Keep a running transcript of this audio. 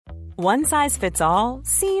One size fits all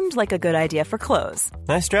seemed like a good idea for clothes.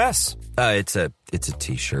 Nice dress. It's a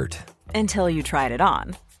t-shirt. Until you tried it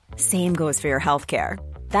on. Same goes for your healthcare.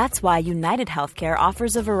 That's why United Healthcare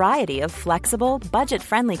offers a variety of flexible,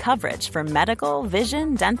 budget-friendly coverage for medical,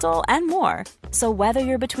 vision, dental, and more. So whether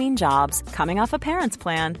you're between jobs, coming off a parent's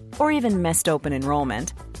plan, or even missed open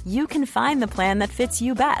enrollment, you can find the plan that fits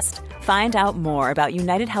you best. Find out more about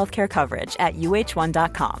United Healthcare coverage at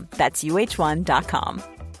uh1.com. That's uh1.com.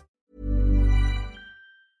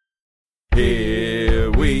 Here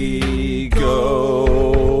we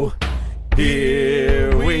go.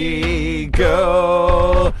 Here we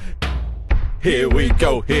go. Here we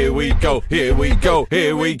go. Here we go. Here we go.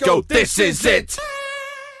 Here we go. This is it.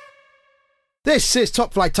 This is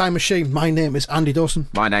Top Flight Time Machine. My name is Andy Dawson.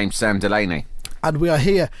 My name's Sam Delaney. And we are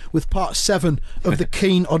here with part 7 of the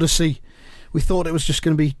Keane Odyssey. We thought it was just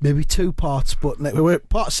going to be maybe 2 parts, but we're at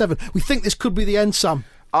part 7. We think this could be the end, Sam.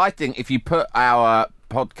 I think if you put our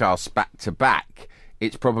podcasts back to back,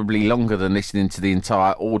 it's probably longer than listening to the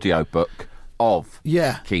entire audio book of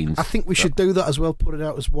Keane's. I think we should do that as well, put it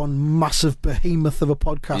out as one massive behemoth of a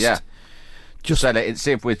podcast. Yeah. Just sell it and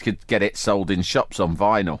see if we could get it sold in shops on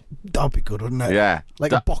vinyl. That'd be good, wouldn't it? Yeah.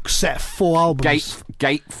 Like a box set, 4 albums.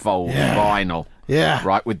 Gatefold vinyl. Yeah.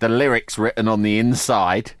 Right, with the lyrics written on the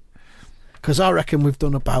inside. Because I reckon we've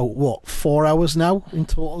done about, 4 hours now in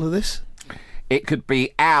total of this? It could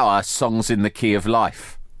be our Songs in the Key of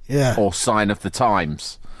Life. Yeah. Or Sign of the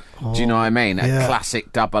Times. Do you know what I mean? A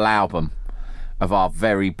classic double album of our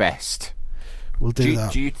very best. We'll do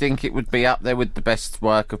that. Do you think it would be up there with the best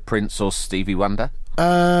work of Prince or Stevie Wonder?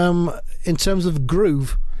 In terms of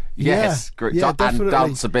groove, yes, and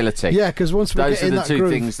danceability. Yeah, because once we get in that groove, those are the two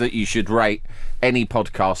groove, things that you should rate any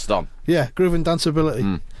podcast on. Yeah, groove and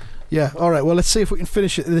danceability. Yeah, all right. Well, let's see if we can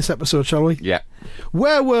finish it in this episode, shall we? Yeah.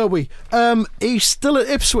 Where were we? He's still at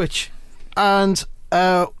Ipswich, and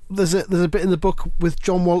there's a bit in the book with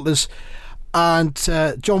John Walters. And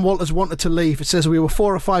John Walters wanted to leave. It says we were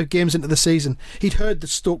 4 or 5 games into the season. He'd heard that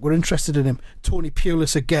Stoke were interested in him. Tony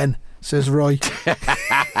Pulis again, says Roy.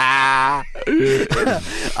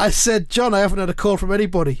 I said, John, I haven't had a call from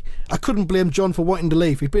anybody. I couldn't blame John for wanting to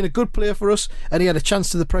leave. He'd been a good player for us and he had a chance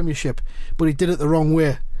to the Premiership, but he did it the wrong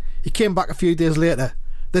way. He came back a few days later.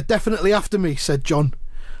 They're definitely after me, said John.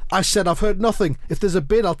 I said, I've heard nothing. If there's a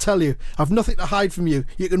bid, I'll tell you. I've nothing to hide from you.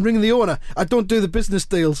 You can ring the owner. I don't do the business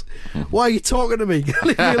deals. Why are you talking to me?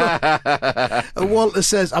 Leave me alone. And Walter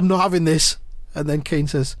says, I'm not having this. And then Keane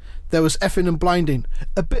says, there was effing and blinding.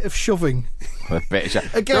 A bit of shoving. A bit of shoving.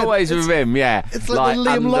 Again, always with him, yeah. It's like the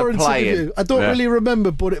Liam Lawrence interview. I don't really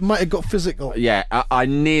remember, but it might have got physical. Yeah, I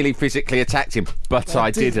nearly physically attacked him, but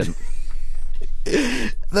I didn't.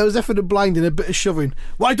 There was effing and blinding, a bit of shoving.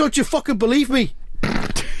 Why don't you fucking believe me?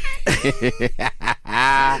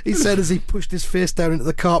 He said as he pushed his face down into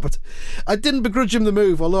the carpet. I didn't begrudge him the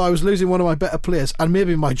move, although I was losing one of my better players and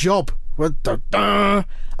maybe my job. I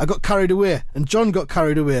got carried away and John got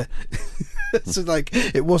carried away. So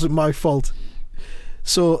it wasn't my fault.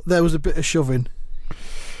 So there was a bit of shoving.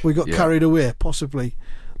 We got carried away, possibly.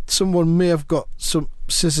 Someone may have got some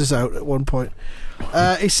scissors out at one point.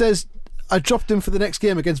 He says, I dropped him for the next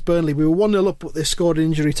game against Burnley. We were 1-0 up, but they scored in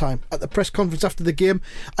injury time. At the press conference after the game,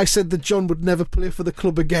 I said that John would never play for the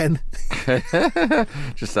club again.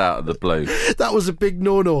 Just out of the blue. That was a big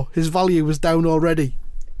no-no. His value was down already.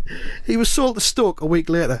 He was sold to Stoke a week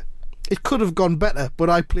later. It could have gone better, but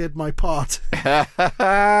I played my part. Let's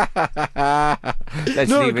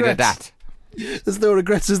leave it at that. There's no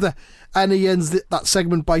regrets, is there? And he ends that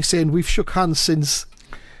segment by saying, we've shook hands since.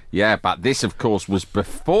 Yeah, but this, of course, was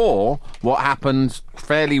before what happened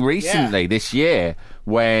fairly recently this year,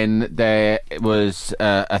 when there was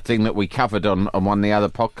a thing that we covered on one of the other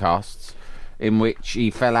podcasts, in which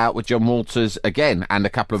he fell out with John Walters again and a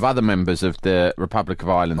couple of other members of the Republic of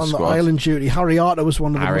Ireland squad. On the island duty. Harry Arter was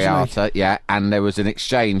one of them, wasn't he? Yeah, and there was an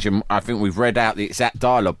exchange, and I think we've read out the exact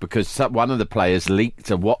dialogue because one of the players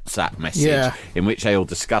leaked a WhatsApp message in which they all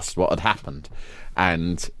discussed what had happened.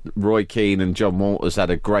 And Roy Keane and John Walters had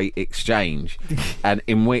a great exchange, and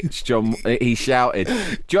in which he shouted, "Do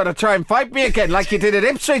you want to try and fight me again like you did at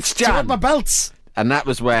Ipswich, John? Do you want my belts?" And that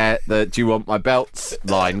was where the "Do you want my belts?"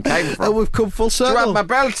 line came from. And we've come full circle. Do you want my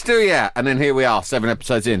belts, do you? And then here we are, 7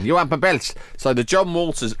 episodes in. You want my belts? So the John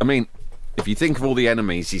Walters, I mean, if you think of all the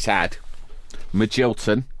enemies he's had,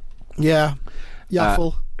 Magilton,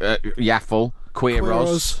 Yaffle,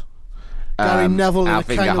 Quiros, Gary Neville,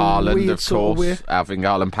 Alvin Haaland, of course. Alvin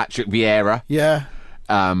Haaland, Patrick Vieira. Yeah.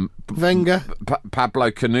 Wenger.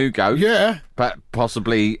 Pablo Canugo. Yeah. But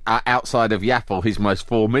possibly outside of Yaffle, his most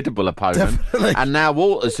formidable opponent. Definitely. And now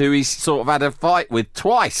Walters, who he's sort of had a fight with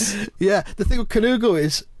twice. Yeah, the thing with Canugo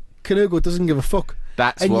is, Canugo doesn't give a fuck.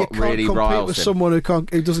 That's and what really riles him. you can't compete with someone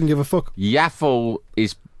who doesn't give a fuck. Yaffle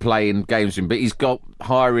is playing games with him, but he's got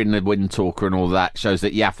hiring the wind talker and all that, shows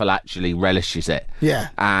that Yaffle actually relishes it. Yeah.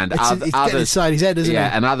 And it's others, getting inside his head, isn't it?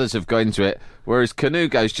 Yeah, and others have gone into it. Whereas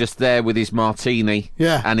Canugo's just there with his martini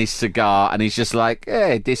and his cigar, and he's just like,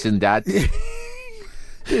 hey, this and that.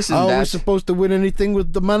 This and I that. was supposed to win anything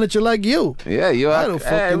with the manager like you. Yeah, you are. I don't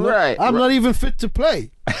fucking right. I'm not even fit to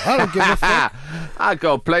play. I don't give a fuck. I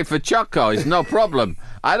go play for Choco. It's no problem.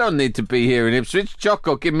 I don't need to be here in Ipswich.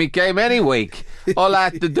 Choco give me game any week. All I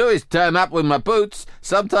have to do is turn up with my boots,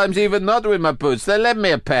 sometimes even not with my boots. They lend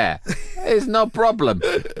me a pair. It's no problem.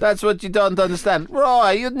 That's what you don't understand.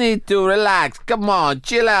 Roy, you need to relax. Come on,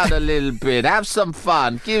 chill out a little bit. Have some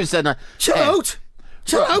fun. Give us a... Chill out.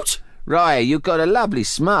 Chill out. Roy, you got a lovely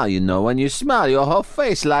smile, you know. When you smile, your whole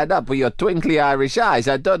face light up with your twinkly Irish eyes.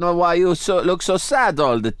 I don't know why you look so sad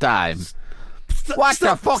all the time. What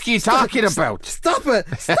the fuck are you talking about? Stop it.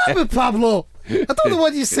 Stop it, Pablo. I don't know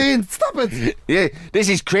what you're saying. Stop it. Yeah, this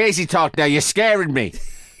is crazy talk now. You're scaring me.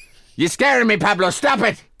 You're scaring me, Pablo. Stop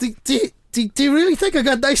it. Do you really think I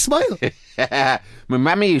got a nice smile? My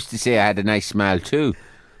mammy used to say I had a nice smile too.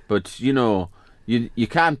 But, you know, you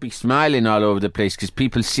can't be smiling all over the place because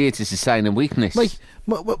people see it as a sign of weakness.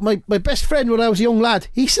 My best friend when I was a young lad,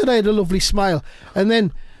 he said I had a lovely smile. And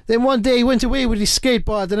then one day he went away with his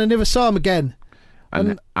skateboard and I never saw him again.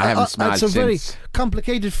 And I haven't smiled since. I had some since. very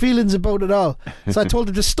complicated feelings about it all. So I told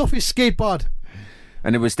him to stuff his skateboard.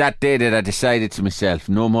 And it was that day that I decided to myself,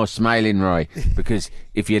 no more smiling, Roy. Because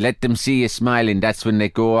if you let them see you smiling, that's when they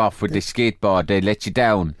go off with the skateboard. They let you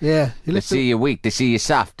down. Yeah. They see you weak. They see you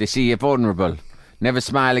soft. They see you vulnerable. Never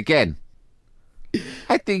smile again.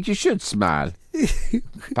 I think you should smile.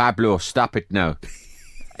 Pablo, stop it now.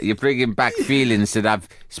 You're bringing back feelings that I've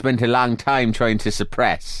spent a long time trying to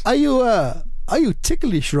suppress. Are you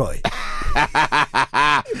ticklish, Roy?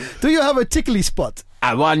 Do you have a tickly spot?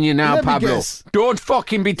 I warn you now, Let me Pablo. guess. Don't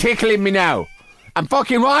fucking be tickling me now. I'm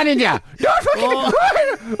fucking warning you. Don't fucking don't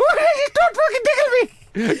fucking tickle me.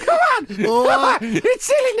 Come on. Come on. It's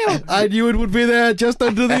silly now. I knew it would be there, just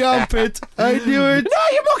under the armpit. I knew it. No,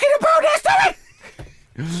 you're mucking about. Stop it.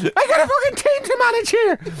 I got a fucking team to manage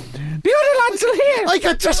here. The other lads are here. I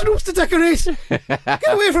got dressing rooms to decorate. Get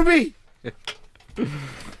away from me.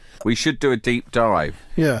 We should do a deep dive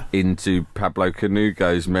into Pablo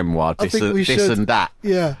Canugo's memoir, This and That.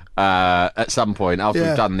 Yeah. At some point, after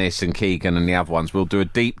we've done this and Keegan and the other ones, we'll do a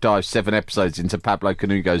deep dive, 7 episodes into Pablo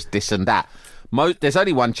Canugo's This and That. There's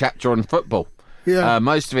only one chapter on football. Yeah.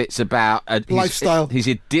 Most of it's about lifestyle. His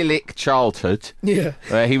idyllic childhood. Yeah.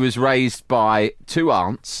 He was raised by 2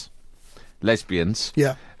 aunts, lesbians.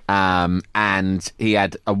 Yeah. And he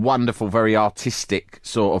had a wonderful, very artistic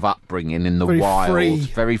sort of upbringing in the Very wild. free.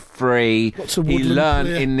 Very free. Lots of He woodland learned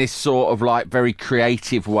play. in this sort of like very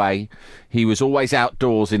creative way. He was always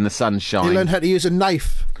outdoors in the sunshine. He learned how to use a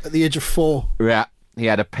knife at the age of 4. Yeah. He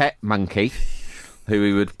had a pet monkey who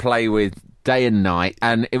he would play with day and night,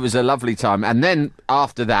 and it was a lovely time. And then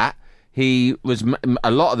after that, he was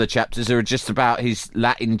a lot of the chapters are just about his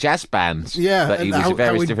Latin jazz bands. Yeah, that he was in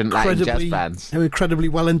various different Latin jazz bands. How incredibly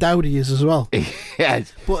well endowed he is as well.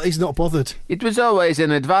 Yes. But he's not bothered. It was always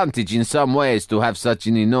an advantage in some ways to have such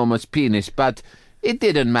an enormous penis, but it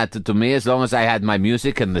didn't matter to me as long as I had my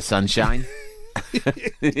music and the sunshine.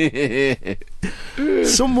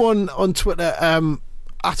 Someone on Twitter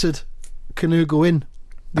atted Canugo in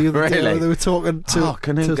the other day. Really? They were talking to.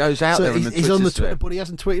 Canugo's out there on the he's on the Twitter Twitter, but he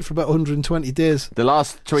hasn't tweeted for about 120 days. The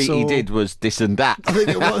last tweet he So- did was This and That. I think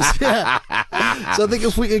it was, yeah. So I think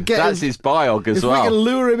if we could get That's him, his biog as if we can well.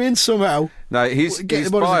 lure him in somehow. No, his get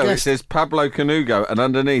him on as a bio, it guest. says Pablo Canugo, and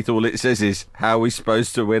underneath all it says is, how are we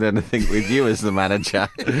supposed to win anything with you as the manager?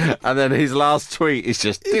 And then his last tweet is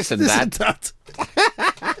just This and That.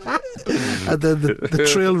 And then the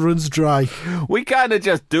trail runs dry. We kind of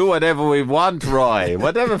just do whatever we want, Roy.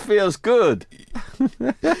 Whatever feels good.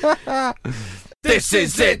 This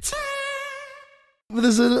is it. But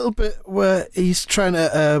there's a little bit where he's trying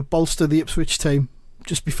to bolster the Ipswich team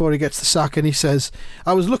just before he gets the sack, and he says,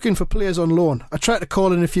 I was looking for players on loan. I tried to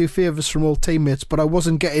call in a few favours from old teammates, but I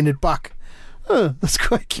wasn't getting it back. Oh, that's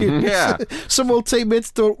quite cute. Yeah. Some old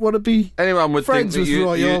teammates don't want to be Anyone would think friends that with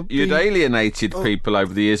Roy. or you'd be- alienated people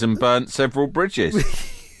over the years and burnt several bridges.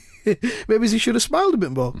 Maybe he should have smiled a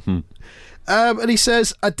bit more. And he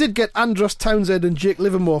says, I did get Andros Townsend and Jake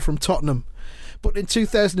Livermore from Tottenham, but in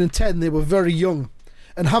 2010 they were very young,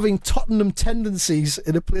 and having Tottenham tendencies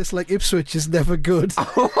in a place like Ipswich is never good.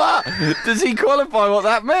 What? Does he qualify what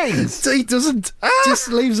that means? He doesn't. Just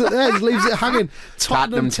leaves it there. Just leaves it hanging.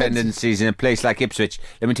 Tottenham tendencies in a place like Ipswich.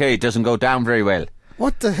 Let me tell you, it doesn't go down very well.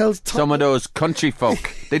 What the hell's Tottenham? Some of those country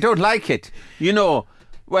folk, they don't like it. You know,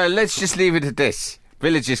 well, let's just leave it at this.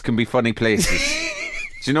 Villages can be funny places.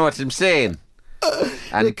 Do you know what I'm saying?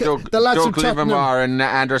 And Doug Livermore and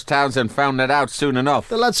Andros Townsend found that out soon enough.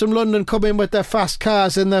 The lads from London come in with their fast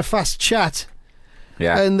cars and their fast chat.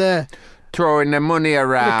 Yeah. And throwing their money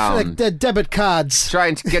around. Like their debit cards.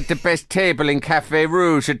 Trying to get the best table in Café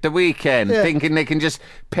Rouge at the weekend. Yeah. Thinking they can just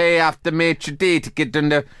pay off the maitre d' to get on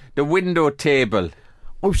the window table.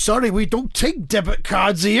 Oh, sorry, we don't take debit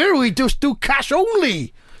cards here. We just do cash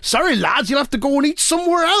only. Sorry, lads, you'll have to go and eat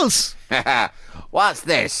somewhere else. What's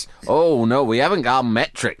this? Oh, no, we haven't got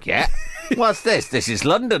metric yet. What's this? This is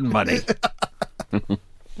London money.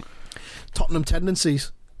 Tottenham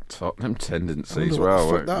tendencies. Tottenham tendencies.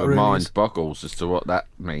 Well, the mind boggles as to what that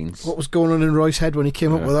means. What was going on in Roy's head when he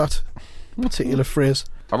came up with that particular phrase?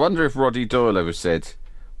 I wonder if Roddy Doyle ever said,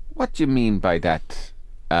 "What do you mean by that,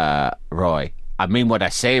 Roy?" I mean what I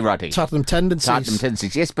say, Roddy. Tottenham tendencies. Tottenham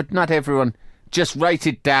tendencies. Yes, but not everyone. Just write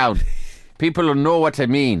it down. People will know what I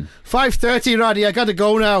mean. 5:30, Roddy. I got to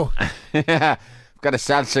go now. I've got a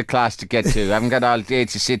salsa class to get to. I haven't got all day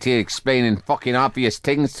to sit here explaining fucking obvious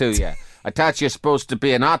things to you. I thought you're supposed to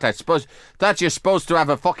be an art. Thought you're supposed to have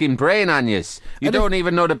a fucking brain on you. You don't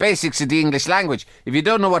even know the basics of the English language. If you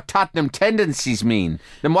don't know what Tottenham tendencies mean,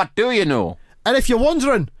 then what do you know? And if you're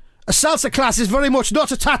wondering, a salsa class is very much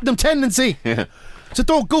not a Tottenham tendency. So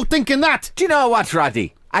don't go thinking that. Do you know what,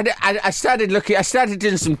 Roddy? I started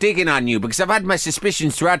doing some digging on you because I've had my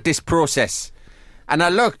suspicions throughout this process. And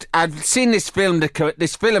I've seen this film,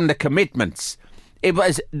 The Commitments. It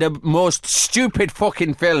was the most stupid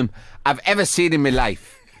fucking film I've ever seen in my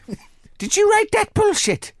life. Did you write that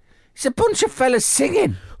bullshit? It's a bunch of fellas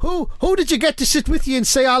singing. Who did you get to sit with you and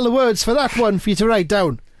say all the words for that one for you to write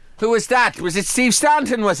down? Who was that? Was it Steve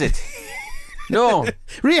Stanton, was it? No.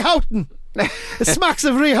 Ray Houghton. It smacks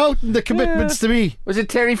of Ray Houghton, The Commitments to me. Was it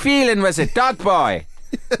Terry Phelan, was it? Dog Boy.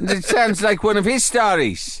 It sounds like one of his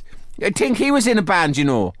stories. I think he was in a band, you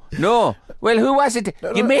know. No. Well, who was it?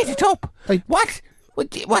 You made it up. What?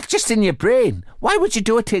 What's just in your brain? Why would you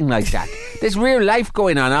do a thing like that? There's real life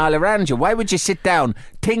going on all around you. Why would you sit down,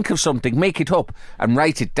 think of something, make it up, and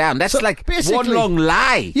write it down? That's like one long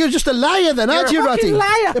lie. You're just a liar then, aren't you, Roddy? You're a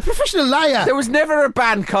fucking liar. A professional liar. There was never a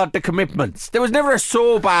band called The Commitments. There was never a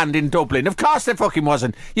soul band in Dublin. Of course there fucking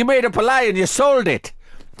wasn't. You made up a lie and you sold it.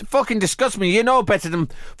 It fucking disgusts me. You know better than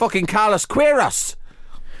fucking Carlos Queiroz.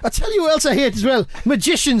 I tell you who else I hate as well.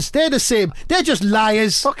 Magicians, they're the same. They're just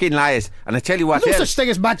liars. Fucking liars. And I tell you what There's no else. such thing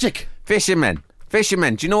as magic. Fishermen,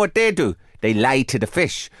 do you know what they do? They lie to the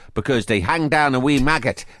fish because they hang down a wee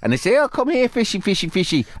maggot and they say, "Oh, come here, fishy, fishy,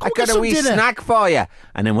 fishy. I got a wee snack for you."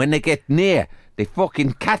 And then when they get near, they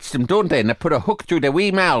fucking catch them, don't they? And they put a hook through their wee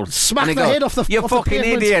mouths. Smack the head off the You fucking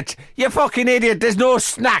idiot. You fucking idiot. There's no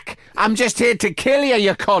snack. I'm just here to kill you,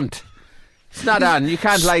 you cunt. It's not on. You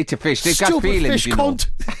can't lie to fish. They've got feelings, fish, you know. cunt.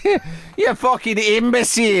 You fucking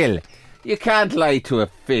imbecile. You can't lie to a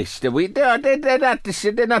fish. They're not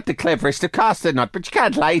the cleverest. Of course they're not, but you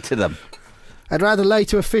can't lie to them. I'd rather lie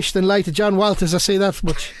to a fish than lie to John Walters, I say that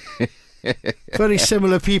much. Very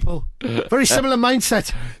similar people. Very similar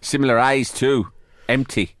mindset. Similar eyes too.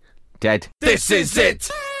 Empty. Dead. This is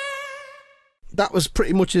it! That was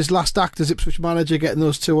pretty much his last act as Ipswich manager, getting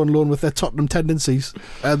those two on loan with their Tottenham tendencies.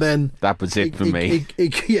 And then... That was it for me.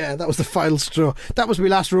 Yeah, that was the final straw. That was my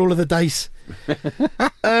last roll of the dice.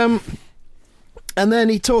 And then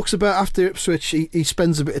he talks about, after Ipswich, he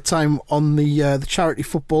spends a bit of time on the charity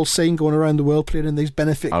football scene, going around the world playing in these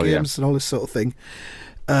benefit games and all this sort of thing.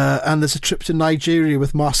 And there's a trip to Nigeria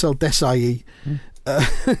with Marcel Desailly.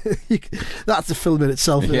 That's a film in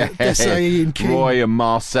itself. Yeah. Desailly and King. Roy and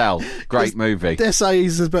Marcel. Great movie.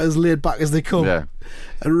 Desailly's about as laid back as they come. Yeah.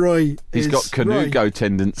 And Roy He's got Canugo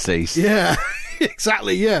tendencies. Yeah,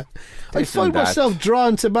 exactly, yeah. I find myself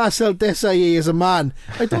drawn to Marcel Desailly as a man.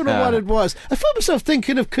 I don't know what it was. I found myself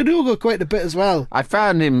thinking of Canugo quite a bit as well. I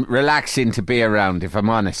found him relaxing to be around, if I'm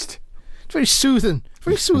honest. It's very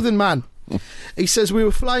soothing man. He says, "We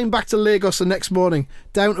were flying back to Lagos the next morning,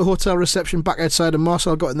 down to hotel reception back outside, and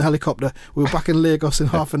Marcel got in the helicopter. We were back in Lagos in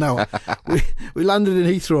half an hour. We landed in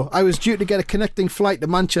Heathrow. I was due to get a connecting flight to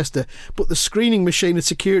Manchester, but the screening machine at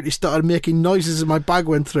security started making noises as my bag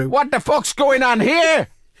went through." What the fuck's going on here?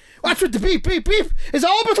 What's with the beep, beep, beep? Is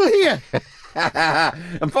Orbital here?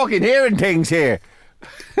 I'm fucking hearing things here.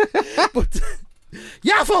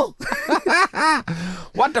 Yaffle!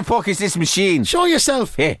 What the fuck is this machine? Show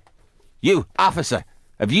yourself. Hey, you, officer.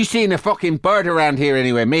 Have you seen a fucking bird around here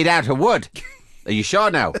anywhere made out of wood? Are you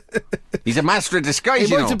sure now? He's a master of disguise,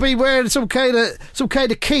 He might have been wearing some kind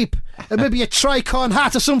of cape and maybe a tricorn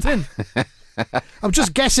hat or something. I'm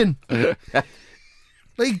just guessing.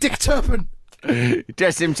 Like Dick Turpin. He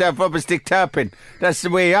dressed himself up as Dick Turpin. That's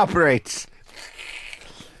the way he operates.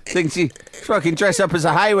 Thinks he fucking dress up as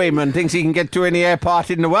a highwayman. Thinks he can get to any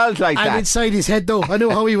airport in the world like that. I'm inside his head though. I know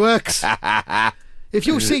how he works. If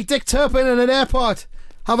you see Dick Turpin in an airport,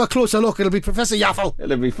 have a closer look. It'll be Professor Yaffle.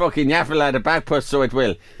 It'll be fucking Yaffle at the back post, so it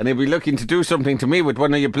will. And he'll be looking to do something to me with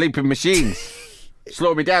one of your bleeping machines.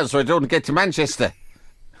 Slow me down so I don't get to Manchester.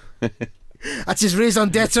 That's his raison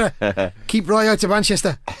d'etre. Keep Roy out of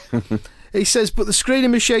Manchester. He says, but the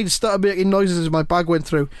screening machine started making noises as my bag went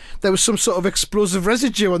through. There was some sort of explosive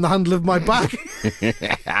residue on the handle of my bag.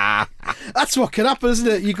 That's what can happen, isn't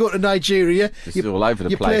it? You go to Nigeria, It's all over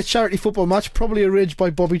the you place. play a charity football match, probably arranged by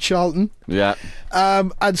Bobby Charlton. Yeah.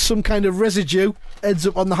 And some kind of residue ends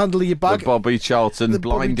up on the handle of your bag. The Bobby Charlton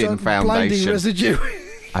Blinding Foundation. Blinding residue.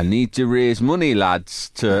 I need to raise money,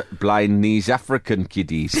 lads, to blind these African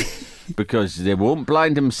kiddies. Because they won't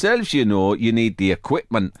blind themselves, you know. You need the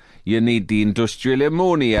equipment, you need the industrial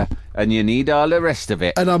ammonia, and you need all the rest of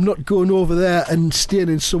it. And I'm not going over there and staying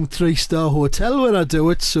in some 3-star hotel when I do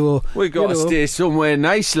it, so... We got to stay somewhere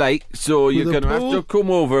nice, like, so you're going to have to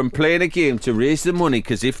come over and play in a game to raise the money,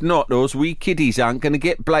 because if not, those wee kiddies aren't going to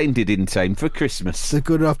get blinded in time for Christmas. They're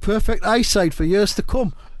going to have perfect eyesight for years to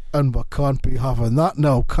come. And we can't be having that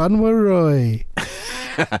now, can we, Roy?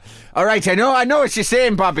 All right, I know what you're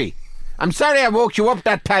saying, Bobby. I'm sorry I woke you up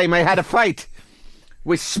that time. I had a fight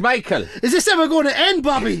with Schmeichel. Is this ever going to end,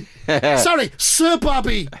 Bobby? Sorry, Sir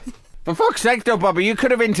Bobby. For fuck's sake, though, Bobby, you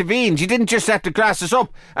could have intervened. You didn't just have to glass us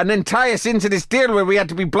up and then tie us into this deal where we had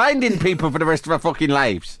to be blinding people for the rest of our fucking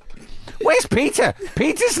lives. Where's Peter?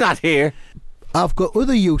 Peter's not here. I've got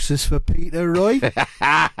other uses for Peter, Roy.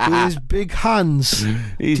 With his big hands. Do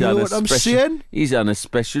you know what I'm saying? He's on a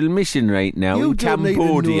special mission right now You in don't Cambodia.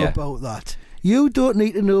 need to know about that. You don't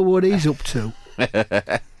need to know what he's up to.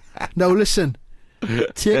 Now listen,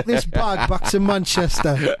 take this bag back to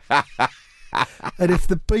Manchester, and if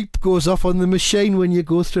the beep goes off on the machine when you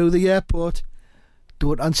go through the airport,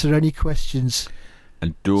 don't answer any questions.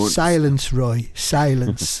 And don't... Silence, Roy.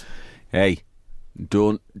 Silence. Hey,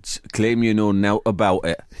 don't claim you know now about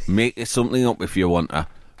it. Make something up if you want to.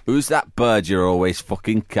 Who's that bird you're always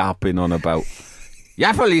fucking carping on about?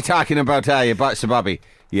 Yaffle you talking about, are you, Sir Bobby?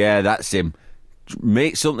 Yeah, that's him.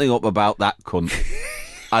 Make something up about that cunt.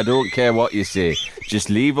 I don't care what you say. Just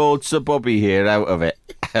leave old Sir Bobby here out of it.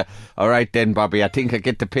 All right then, Bobby, I think I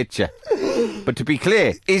get the picture. But to be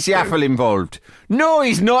clear, is Yaffle involved? No,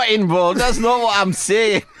 he's not involved. That's not what I'm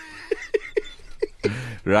saying.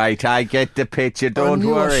 Right, I get the picture, don't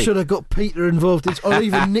worry. I should have got Peter involved, or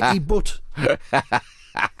even Nicky Butt.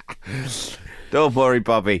 Don't worry,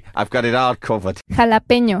 Bobby. I've got it all covered.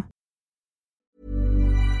 Jalapeño.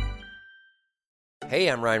 Hey,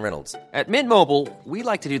 I'm Ryan Reynolds. At Mint Mobile, we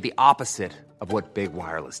like to do the opposite of what Big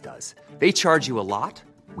Wireless does. They charge you a lot,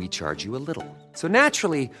 we charge you a little. So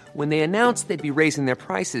naturally, when they announced they'd be raising their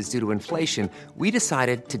prices due to inflation, we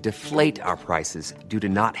decided to deflate our prices due to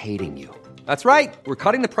not hating you. That's right. We're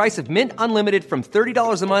cutting the price of Mint Unlimited from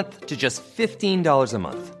 $30 a month to just $15 a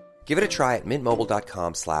month. Give it a try at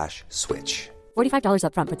mintmobile.com/switch. $45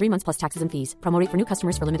 up front for 3 months plus taxes and fees. Promo rate for new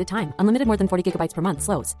customers for limited time. Unlimited more than 40 gigabytes per month.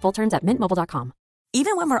 Slows full terms at mintmobile.com.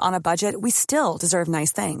 Even when we're on a budget, we still deserve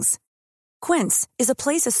nice things. Quince is a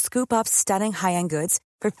place to scoop up stunning high-end goods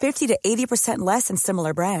for 50 to 80% less than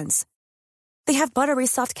similar brands. They have buttery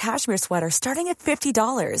soft cashmere sweaters starting at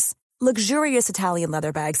 $50, luxurious Italian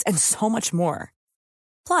leather bags, and so much more.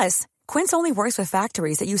 Plus, Quince only works with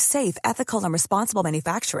factories that use safe, ethical, and responsible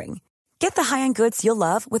manufacturing. Get the high-end goods you'll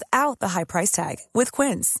love without the high price tag with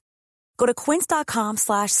Quince. Go to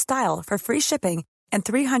quince.com/style for free shipping and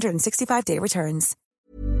 365-day returns.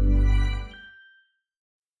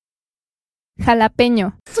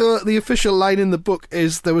 Jalapeño. So the official line in the book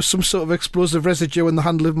is there was some sort of explosive residue in the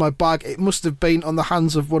handle of my bag. It must have been on the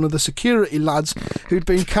hands of one of the security lads who'd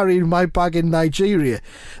been carrying my bag in Nigeria.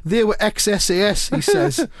 They were ex-SAS, he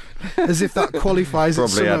says, as if that qualifies.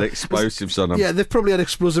 Probably had explosives on them. Yeah, they've probably had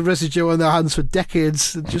explosive residue on their hands for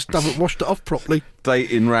decades and just haven't washed it off properly.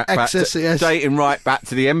 Dating right back to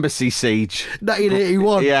the embassy siege.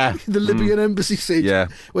 1981. Yeah. The Libyan embassy siege. Yeah.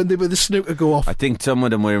 When they were the snooker go off. I think some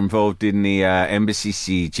of them were involved in the embassy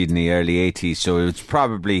siege in the early 80s, so it was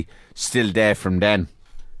probably still there from then.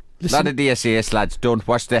 A lot of the SAS lads don't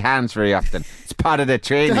wash their hands very often. It's part of their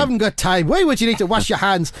training. They haven't got time. Why would you need to wash your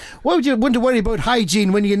hands? Why would you want to worry about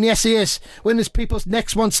hygiene when you're in the SAS, when there's people's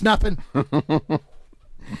necks one snapping?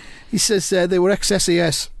 He says they were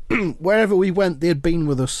ex-SAS. Wherever we went, they'd been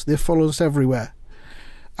with us. They followed us everywhere.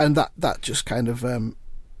 And that just kind of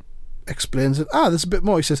explains it. There's a bit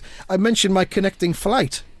more. He says, I mentioned my connecting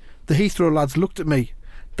flight. The Heathrow lads looked at me.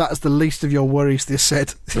 That is the least of your worries, they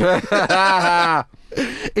said.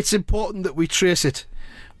 It's important that we trace it.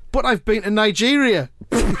 But I've been to Nigeria.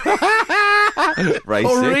 Racist.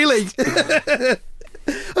 Oh, really?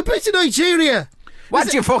 I've been to Nigeria. What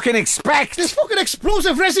do you fucking expect? There's fucking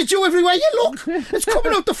explosive residue everywhere you look. It's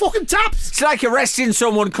coming out the fucking taps. It's like arresting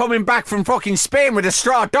someone coming back from fucking Spain with a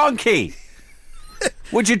straw donkey.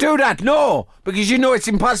 Would you do that? No, because you know it's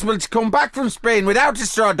impossible to come back from Spain without a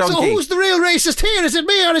straw donkey. So who's the real racist here? Is it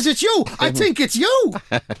me or is it you? I think it's you.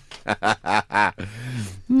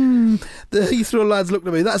 The Heathrow lads looked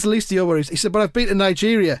at me. That's the least of your worries. He said, but I've been to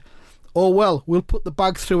Nigeria. Oh, well, we'll put the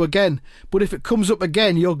bag through again. But if it comes up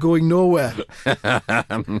again, you're going nowhere.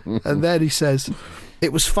 And then he says,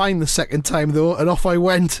 it was fine the second time, though, and off I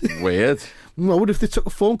went. Weird. I wonder if they took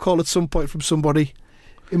a phone call at some point from somebody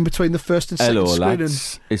in between the first and second Hello, screening.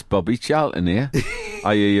 lads. It's Bobby Charlton here.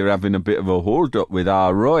 I hear you're having a bit of a hold-up with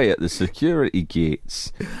our Roy at the security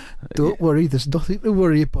gates. Don't worry, there's nothing to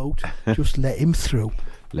worry about. Just let him through.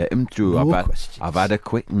 Let him through. No I've had a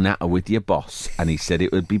quick natter with your boss, and he said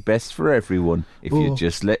it would be best for everyone if you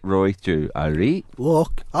just let Roy through. Alright?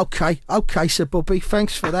 Look, okay, Sir Bobby.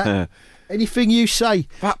 Thanks for that. Anything you say.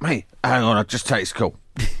 Fuck me. Hang on, I'll just take his call.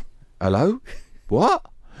 Hello? What?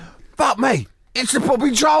 Fuck me. It's the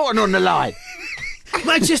Bobby Charlton on the line.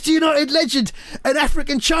 Manchester United legend and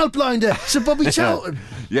African childblinder, Sir Bobby Charlton.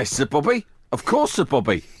 Yes, Sir Bobby. Of course, Sir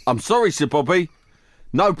Bobby. I'm sorry, Sir Bobby.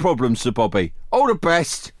 No problem, Sir Bobby. All the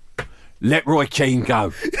best. Let Roy Keane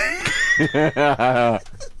go. That's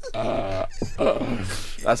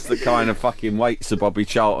the kind of fucking weight Sir Bobby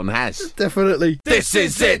Charlton has. Definitely. This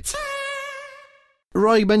is it.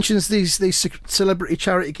 Roy mentions these celebrity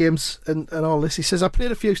charity games and all this. He says, I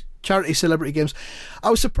played a few charity celebrity games. I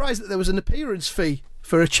was surprised that there was an appearance fee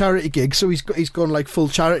for a charity gig, so he's gone like full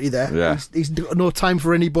charity there. Yeah. He's got no time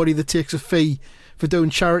for anybody that takes a fee for doing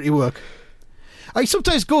charity work. I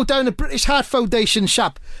sometimes go down the British Heart Foundation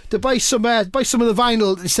shop to buy some of the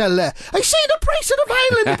vinyl they sell there. I see the price of the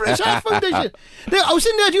vinyl in the British Heart Foundation. Now, I was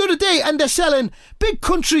in there the other day and they're selling Big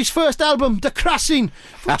Country's first album, The Crossing,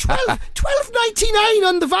 for $12.99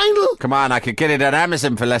 on the vinyl. Come on, I could get it at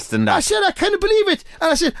Amazon for less than that. I said, I can't believe it.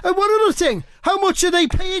 And I said, and one other thing, how much are they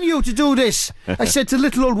paying you to do this? I said to the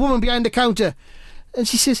little old woman behind the counter. And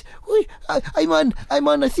she says, I'm on,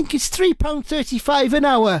 I think it's £3.35 an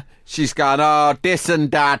hour. She's gone, oh, this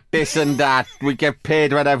and that. We get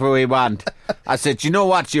paid whatever we want. I said, you know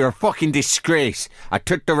what? You're a fucking disgrace. I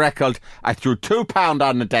took the record, I threw £2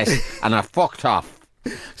 on the desk, and I fucked off.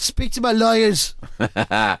 Speak to my lawyers.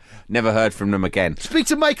 Never heard from them again. Speak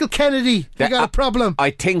to Michael Kennedy. You got a problem.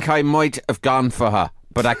 I think I might have gone for her,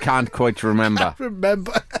 but I can't quite remember.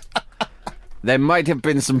 There might have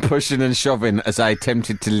been some pushing and shoving as I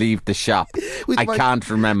attempted to leave the shop. I can't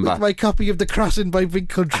remember. With my copy of The Crossing by Big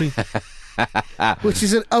Country, which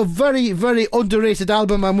is a very, very underrated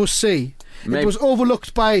album, I must say. It was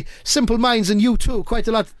overlooked by Simple Minds and U2 quite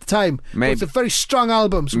a lot at the time. It's a very strong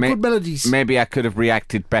album, some good melodies. Maybe I could have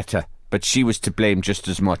reacted better, but she was to blame just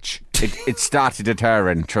as much. It started at her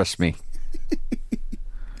end, trust me.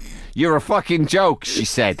 You're a fucking joke, she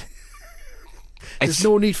said. There's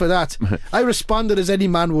no need for that. I responded as any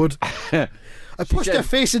man would. I pushed her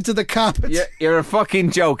face into the carpet. You're a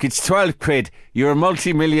fucking joke. It's 12 quid. You're a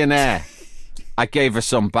multi-millionaire. I gave her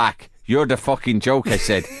some back. You're the fucking joke, I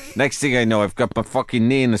said. Next thing I know, I've got my fucking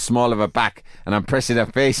knee in the small of her back and I'm pressing her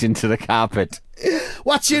face into the carpet.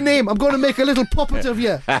 What's your name? I'm going to make a little puppet of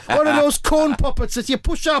you. One of those cone puppets that you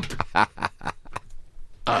push up.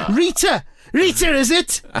 Rita, is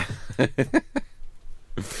it?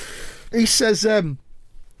 He says, I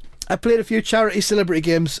played a few charity celebrity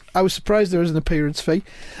games. I was surprised there was an appearance fee.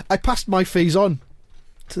 I passed my fees on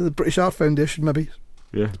to the British Heart Foundation, maybe.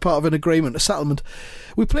 Yeah. As part of an agreement, a settlement.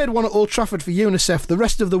 We played one at Old Trafford for UNICEF, the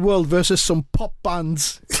rest of the world versus some pop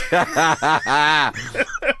bands.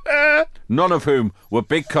 None of whom were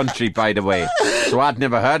Big Country, by the way. So I'd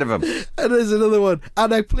never heard of them. And there's another one.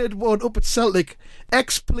 And I played one up at Celtic.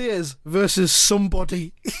 Ex-players versus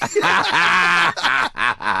somebody.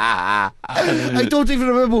 I don't even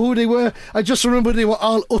remember who they were. I just remember they were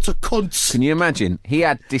all utter cunts. Can you imagine? He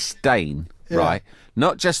had disdain right?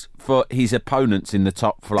 Not just for his opponents in the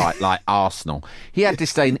top flight like Arsenal. He had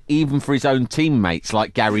disdain even for his own teammates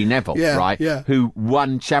like Gary Neville, right? Yeah. Who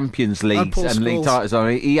won Champions Leagues and league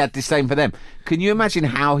titles. He had disdain for them. Can you imagine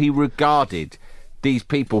how he regarded these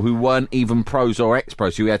people who weren't even pros or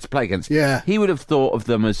ex-pros who he had to play against? Yeah. He would have thought of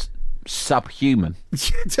them as subhuman.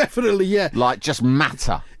 Definitely, yeah. Like just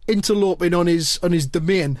matter. Interloping on his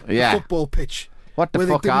domain, the football pitch. What the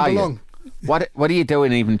fuck are you? What are you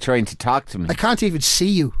doing even trying to talk to me? I can't even see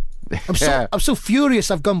you. I'm so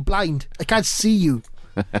furious I've gone blind. I can't see you.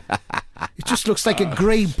 It just looks like a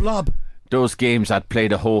grey blob. Those games I'd play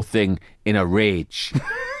the whole thing in a rage.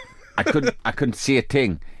 I couldn't see a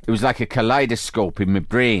thing. It was like a kaleidoscope in my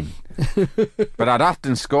brain. But I'd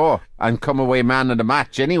often score and come away man of the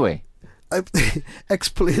match anyway.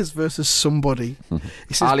 Ex-players versus somebody.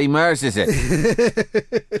 He says, Ollie Mers, is it?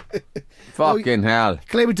 Fucking hell.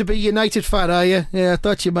 Claiming to be United fan, are you? Yeah, I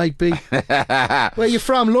thought you might be. Where you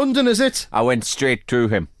from? London, is it? I went straight through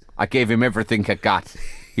him. I gave him everything I got.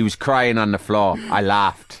 He was crying on the floor. I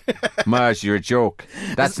laughed. Mers, you're a joke.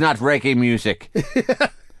 That's not reggae music.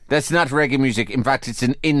 That's not reggae music. In fact, it's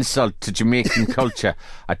an insult to Jamaican culture.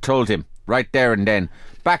 I told him right there and then.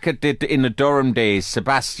 Back in the Durham days,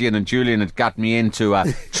 Sebastian and Julian had got me into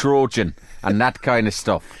Trojan and that kind of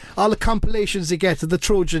stuff. All the compilations you get of the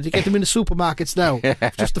Trojan, you get them in the supermarkets now.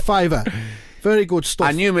 Just a £5. Very good stuff.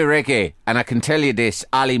 I knew my reggae, and I can tell you this,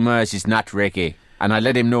 Ollie Mers is not reggae. And I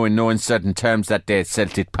let him know in no uncertain terms that day at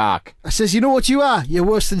Celtic Park. I says, you know what you are? You're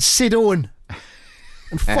worse than Sid Owen.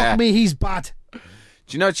 And fuck me, he's bad. Do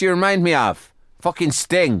you know what you remind me of? Fucking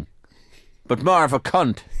Sting. But more of a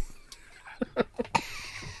cunt.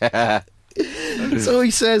 So he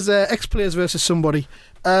says ex-players versus somebody,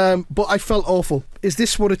 but I felt awful. Is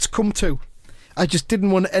this what it's come to? I just didn't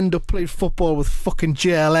want to end up playing football with fucking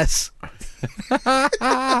JLS.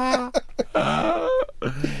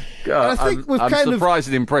 God, I'm surprised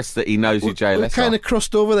and impressed that he knows who JLS we've kind of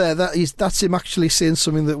crossed over there. That's him actually saying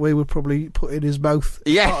something that we would probably put in his mouth.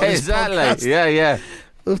 Yeah, exactly. Podcast. Yeah.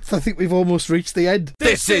 I think we've almost reached the end.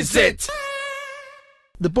 This is it.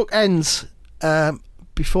 The book ends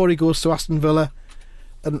before he goes to Aston Villa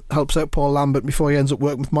and helps out Paul Lambert before he ends up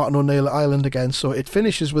working with Martin O'Neill at Ireland again. So it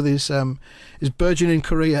finishes with his burgeoning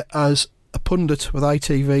career as a pundit with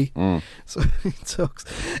ITV. So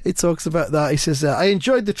he talks about that. He says, I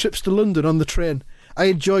enjoyed the trips to London on the train. I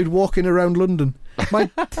enjoyed walking around London.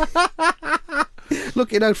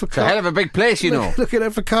 Looking out for It's a hell of a big place, you know. Looking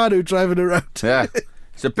out for Cardew driving around. Yeah,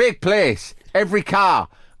 it's a big place. Every car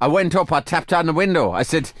I went up, I tapped on the window. I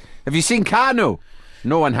said, have you seen Cardew?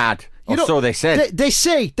 No one had. So they said. They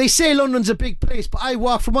say London's a big place, but I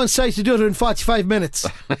walk from one side to the other in 45 minutes.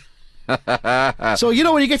 So you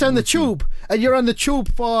know when you get on the tube and you're on the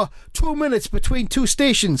tube for 2 minutes between two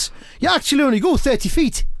stations, you actually only go 30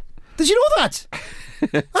 feet. Did you know that?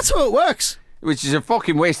 That's how it works. Which is a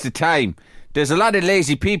fucking waste of time. There's a lot of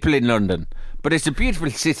lazy people in London, but it's a beautiful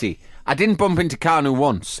city. I didn't bump into Cardew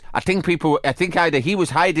once. I think either he was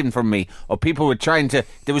hiding from me or people were trying to...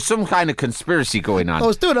 There was some kind of conspiracy going on. I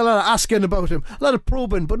was doing a lot of asking about him, a lot of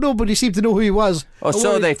probing, but nobody seemed to know who he was. Oh,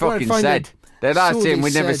 so they fucking said. They're not saying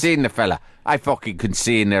we'd never seen the fella. I fucking could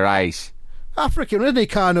see in their eyes. African, isn't he,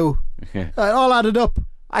 Cardew? All added up.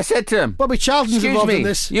 I said to him, Bobby Charlton's involved in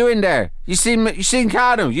this. You in there? You seen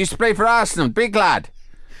Cardew? You used to play for Arsenal, big lad.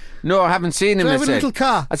 No, I haven't seen him. Driving a little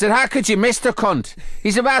car. I said, how could you miss the cunt?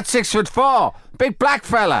 He's about 6'4", big black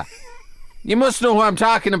fella. You must know who I'm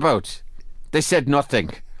talking about. They said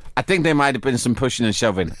nothing. I think there might have been some pushing and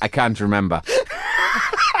shoving. I can't remember.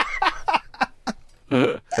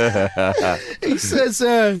 He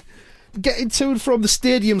says, getting to and from the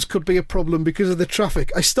stadiums could be a problem because of the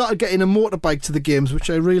traffic. I started getting a motorbike to the games,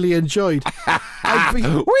 which I really enjoyed.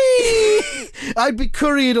 I'd be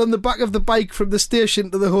couried on the back of the bike from the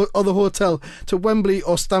station to the hotel to Wembley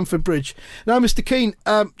or Stamford Bridge. Now, Mr. Keane,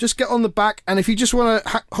 just get on the back, and if you just want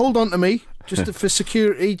to hold on to me, just for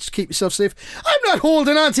security, just keep yourself safe. I'm not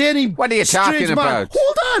holding on to any. What are you talking about?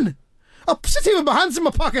 Hold on. I'll sit here with my hands in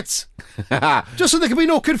my pockets, just so there can be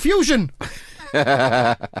no confusion.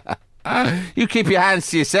 You keep your hands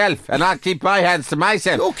to yourself and I'll keep my hands to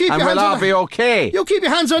myself and we'll all be okay. You keep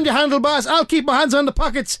your hands on your handlebars, I'll keep my hands on the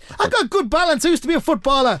pockets. I've got good balance. I used to be a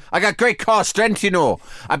footballer. I got great core strength, you know.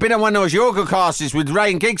 I've been on one of those yoga courses with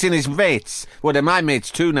Ryan Giggs and his mates. Well, they're my mates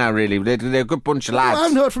too now, really. They're a good bunch of lads. I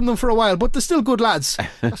haven't heard from them for a while, but they're still good lads.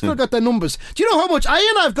 I've still got their numbers. Do you know how much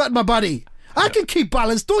iron I've got in my body? I can keep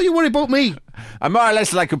balance. Don't you worry about me. I'm more or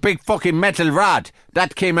less like a big fucking metal rod.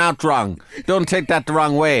 That came out wrong. Don't take that the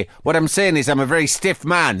wrong way. What I'm saying is I'm a very stiff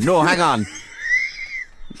man. No, hang on.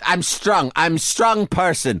 I'm strong. I'm a strong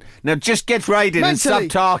person. Now just get riding and stop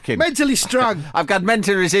talking. Mentally strong. I've got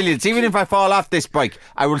mental resilience. Even if I fall off this bike,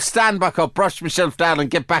 I will stand back up, brush myself down and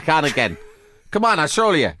get back on again. Come on, I'll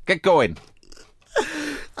show you. Get going.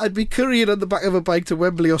 I'd be couriering on the back of a bike to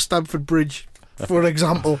Wembley or Stamford Bridge, for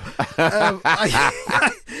example.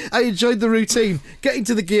 I enjoyed the routine. Getting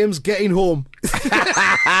to the games, getting home.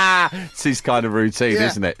 It's his kind of routine,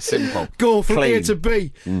 isn't it? Simple. Go from Clean. A to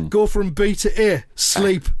B. Go from B to A.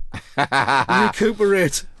 Sleep.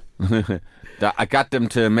 Recuperate. I got them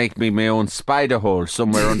to make me my own spider hole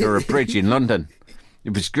somewhere under a bridge in London.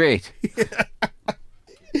 It was great.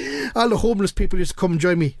 All the homeless people used to come and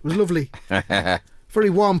join me. It was lovely. Very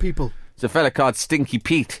warm people. There's a fella called Stinky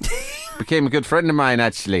Pete. Became a good friend of mine,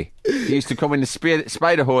 actually. He used to come in the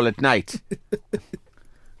spider hole at night.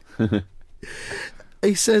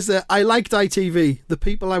 He says, I liked ITV, the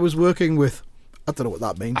people I was working with. I don't know what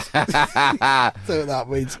that means. I don't know what that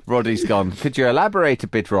means. Roddy's gone. Could you elaborate a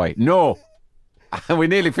bit, Roy? No. We're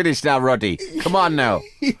nearly finished now, Roddy. Come on now.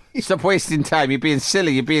 Stop wasting time. You're being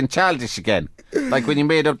silly. You're being childish again. Like when you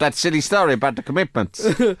made up that silly story about the commitments.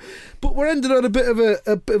 But we're ending on a bit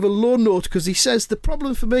of a low note, because he says the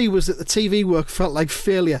problem for me was that the TV work felt like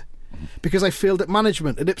failure because I failed at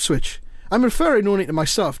management at Ipswich. I'm referring only to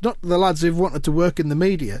myself, not to the lads who've wanted to work in the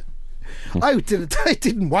media. I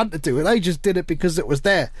didn't want to do it. I just did it because it was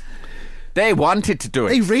there. They wanted to do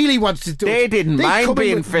it. They really wanted to do it. They didn't mind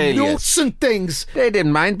being failures. Notes and things. They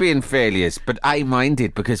didn't mind being failures, but I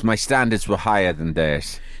minded because my standards were higher than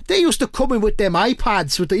theirs. They used to come in with them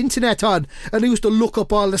iPads with the internet on, and they used to look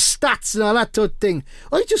up all the stats and all that sort of thing.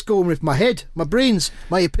 I just go in with my head, my brains,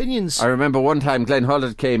 my opinions. I remember one time Glenn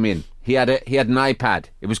Hullard came in. He had an iPad.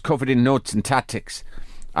 It was covered in notes and tactics.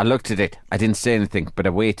 I looked at it. I didn't say anything, but I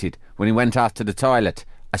waited. When he went off to the toilet,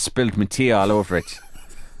 I spilled my tea all over it.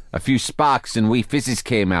 A few sparks and wee fizzes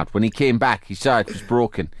came out. When he came back, he saw it was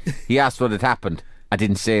broken. He asked what had happened. I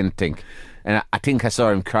didn't say anything. And I think I saw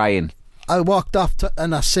him crying. I walked off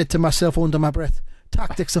and I said to myself under my breath,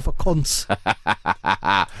 tactics are for cunts.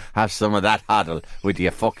 Have some of that huddle with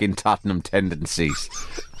your fucking Tottenham tendencies.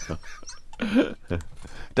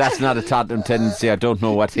 That's not a Tottenham tendency. I don't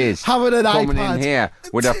know what is. Having an Coming iPad. in here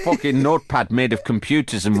with a fucking notepad made of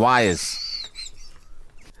computers and wires.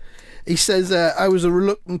 He says, I was a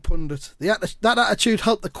reluctant pundit. That attitude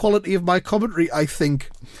helped the quality of my commentary, I think.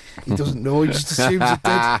 He doesn't know, he just assumes it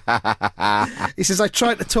did. He says, I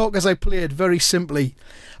tried to talk as I played, very simply.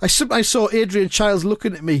 I sometimes saw Adrian Childs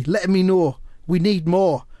looking at me, letting me know, we need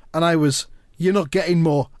more. And I was, you're not getting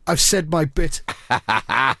more. I've said my bit.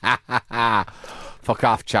 Fuck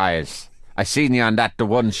off, Childs. I seen you on that The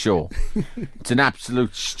One show. It's an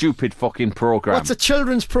absolute stupid fucking programme. What's a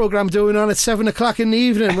children's programme doing on at 7 o'clock in the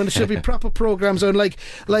evening when there should be proper programmes on like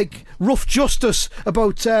Rough Justice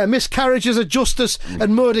about miscarriages of justice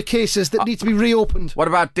and murder cases that need to be reopened? What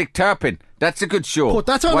about Dick Turpin? That's a good show. Put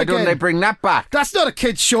that on Why again. don't they bring that back? That's not a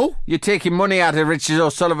kid's show. You're taking money out of Richard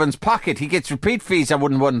O'Sullivan's pocket. He gets repeat fees, I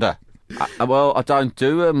wouldn't wonder. Well, I don't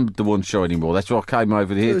do The One show anymore. That's what came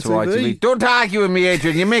over here to ITV. Don't argue with me,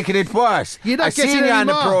 Adrian. You're making it worse. You're not I getting seen you on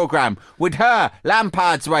the any more. programme with her,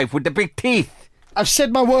 Lampard's wife, with the big teeth. I've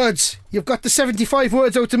said my words. You've got the 75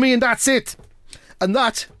 words out to me and that's it. And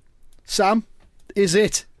that, Sam, is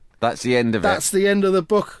it. That's the end of it. That's the end of the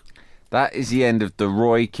book. That is the end of the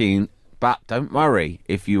Roy Keane. But don't worry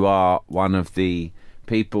if you are one of the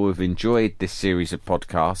people who've enjoyed this series of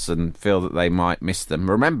podcasts and feel that they might miss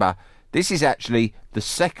them. Remember, this is actually the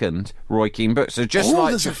second Roy Keane book. So just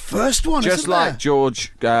there's a first one, just isn't like there?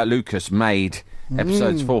 George Lucas made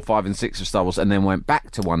episodes 4, 5 and 6 of Star Wars and then went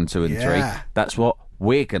back to 1, 2 and 3. That's what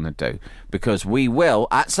we're going to do, because we will,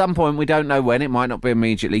 at some point, we don't know when, it might not be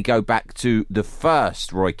immediately, go back to the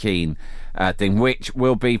first Roy Keane thing, which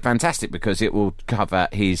will be fantastic because it will cover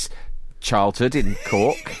his childhood in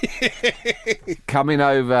Cork, coming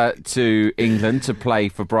over to England to play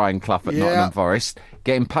for Brian Clough at Nottingham Forest,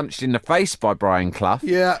 getting punched in the face by Brian Clough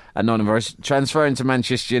at Nottingham Forest, transferring to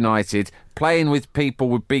Manchester United, playing with people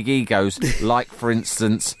with big egos, like, for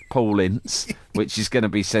instance, Paul Ince, which is going to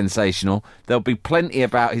be sensational. There'll be plenty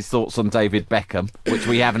about his thoughts on David Beckham, which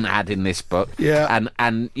we haven't had in this book.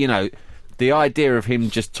 And you know, the idea of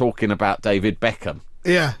him just talking about David Beckham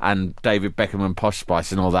and David Beckham and Posh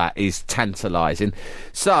Spice and all that is tantalising.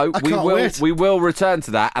 So we will return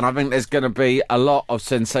to that, and I think there's going to be a lot of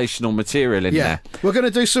sensational material in there. We're going to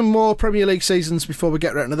do some more Premier League seasons before we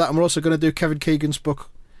get right into that, and we're also going to do Kevin Keegan's book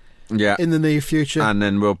in the near future. And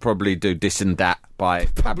then we'll probably do This and That by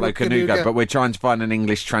Pablo Canugo, but we're trying to find an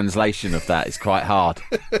English translation of that. It's quite hard.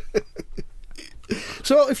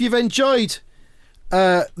 So if you've enjoyed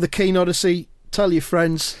the Keane Odyssey, tell your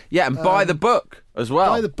friends. Yeah, and buy the book as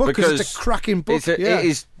well. Buy the book because it's a cracking book. It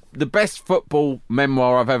is the best football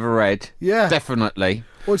memoir I've ever read. Yeah. Definitely.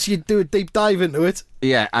 Once you do a deep dive into it.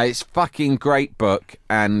 Yeah, it's a fucking great book,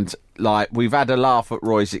 and like we've had a laugh at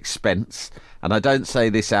Roy's expense, and I don't say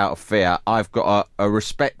this out of fear. I've got a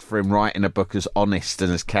respect for him writing a book as honest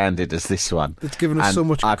and as candid as this one. It's given us so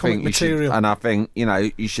much comic material. And I think,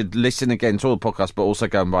 you should listen again to all the podcasts, but also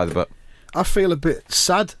go and buy the book. I feel a bit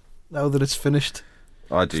sad now that it's finished.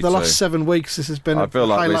 I do For the last 7 weeks, this has been I feel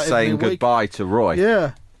like we're saying goodbye to Roy.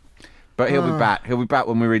 Yeah. But he'll be back. He'll be back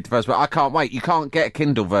when we read the first book. I can't wait. You can't get a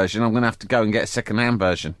Kindle version. I'm going to have to go and get a second-hand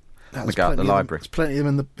version. I'm going to go out the library. There's plenty of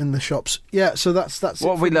them in the shops. Yeah, so that's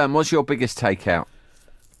what have we learned? What's your biggest takeout?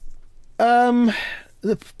 The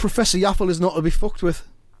Professor Yaffle is not to be fucked with,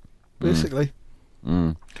 basically.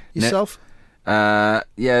 Yourself?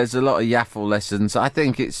 There's a lot of Yaffle lessons. I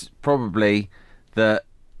think it's probably that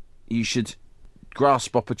you should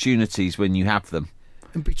grasp opportunities when you have them.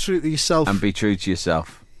 And be true to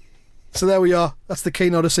yourself. So there we are. That's the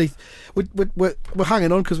Keen Odyssey. We're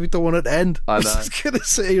hanging on because we don't want it to end. I know. We're just going to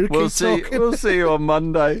sit here and keep talking. We'll see you on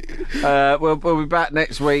Monday. We'll be back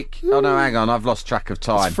next week. Oh, no, hang on. I've lost track of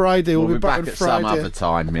time. It's Friday. We'll be back at Friday. some other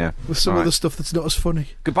time, yeah. With some other stuff that's not as funny.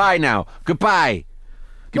 Goodbye now. Goodbye.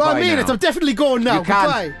 No, I mean it. I'm definitely going now.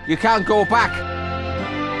 Goodbye. You can't go back.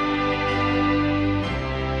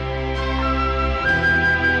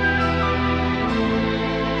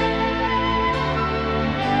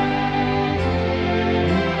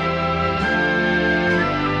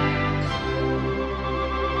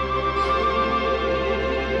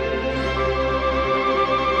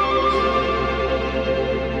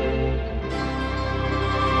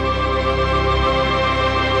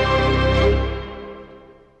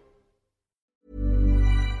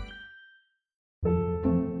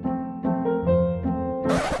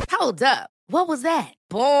 Hold up. What was that?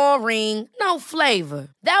 Boring. No flavor.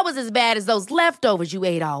 That was as bad as those leftovers you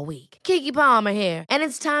ate all week. Keke Palmer here, and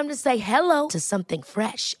it's time to say hello to something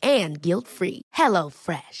fresh and guilt-free. Hello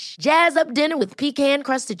Fresh. Jazz up dinner with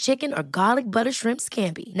pecan-crusted chicken or garlic butter shrimp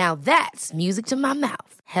scampi. Now that's music to my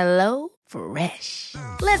mouth. Hello Fresh.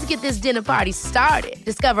 Let's get this dinner party started.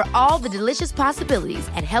 Discover all the delicious possibilities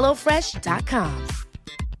at HelloFresh.com.